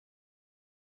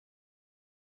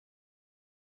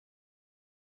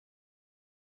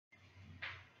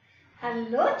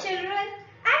Hello children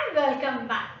and welcome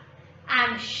back.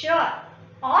 I'm sure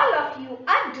all of you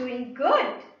are doing good,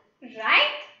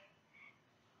 right?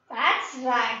 That's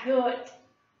right, good.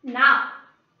 Now,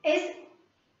 is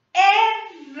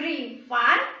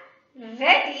everyone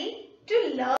ready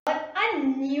to learn a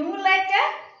new letter?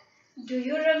 Do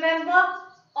you remember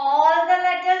all the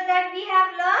letters that we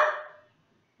have learned?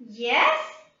 Yes?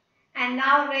 And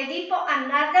now ready for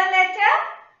another letter?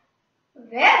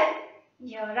 Well,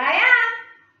 here I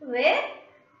am with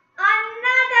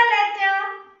another letter,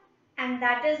 and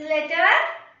that is letter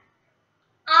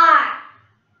R.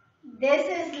 This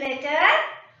is letter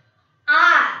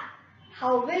R.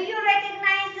 How will you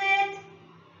recognize it?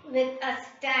 With a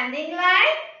standing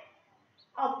line,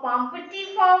 a bumpity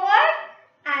forward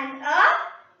and a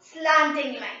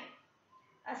slanting line.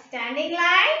 A standing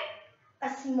line, a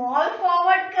small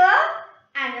forward curve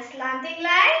and a slanting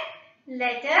line,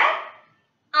 letter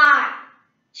R.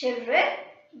 Children,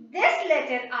 this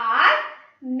letter R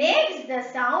makes the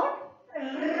sound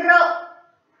R.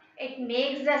 It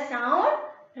makes the sound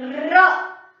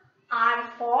R. R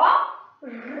for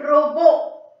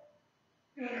robo,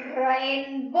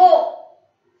 rainbow,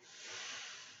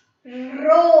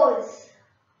 rose,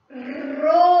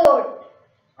 road.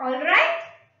 Alright,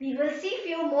 we will see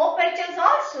few more pictures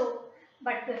also.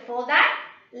 But before that,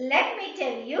 let me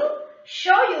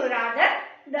show you rather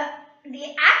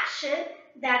the action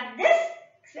that this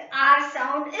R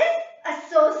sound is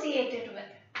associated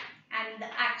with. And the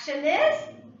action is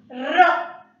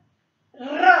R,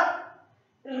 R,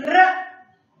 R.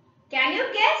 Can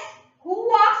you guess who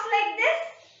walks like this?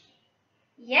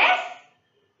 Yes?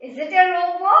 Is it a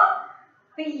robo?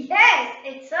 Yes,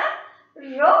 it's a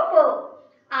robo.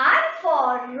 R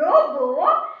for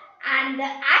robo, and the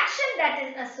action that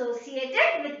is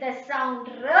associated with the sound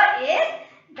R is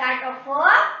that of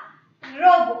a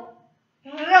robo.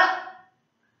 R,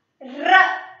 R,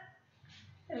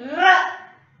 R,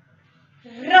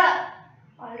 R.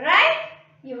 Alright,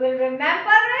 you will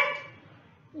remember it.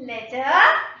 Letter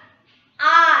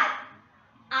R.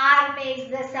 R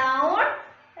makes the sound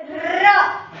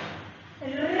R,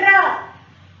 R.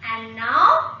 And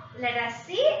now let us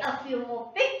see a few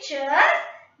more pictures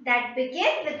that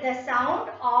begin with the sound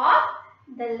of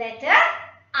the letter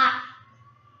R.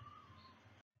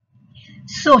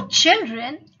 So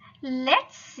children,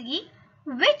 let's see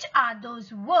which are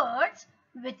those words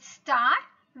which start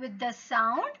with the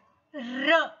sound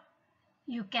R.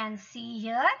 You can see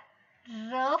here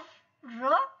R,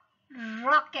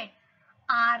 rocket.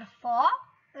 R for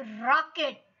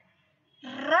rocket.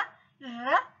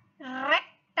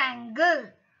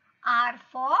 Rectangle. R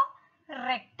for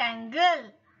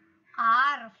rectangle.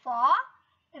 R for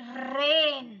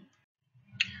rain.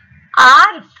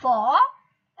 R for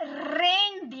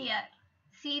reindeer.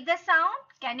 See the sound?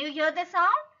 Can you hear the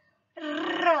sound?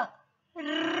 R.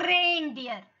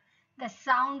 Reindeer. The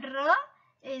sound R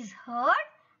is heard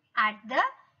at the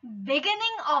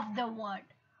beginning of the word.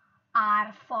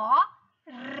 R for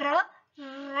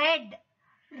red.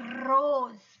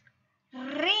 Rose.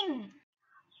 Ring.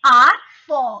 R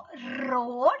for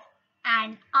road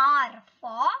and R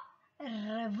for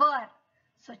river.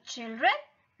 So children,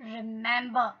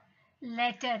 remember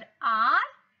letter R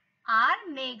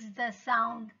makes the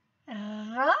sound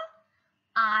R.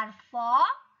 R for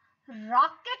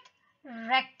rocket,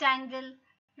 rectangle,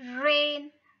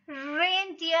 rain,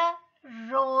 reindeer,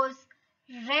 rose,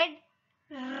 red,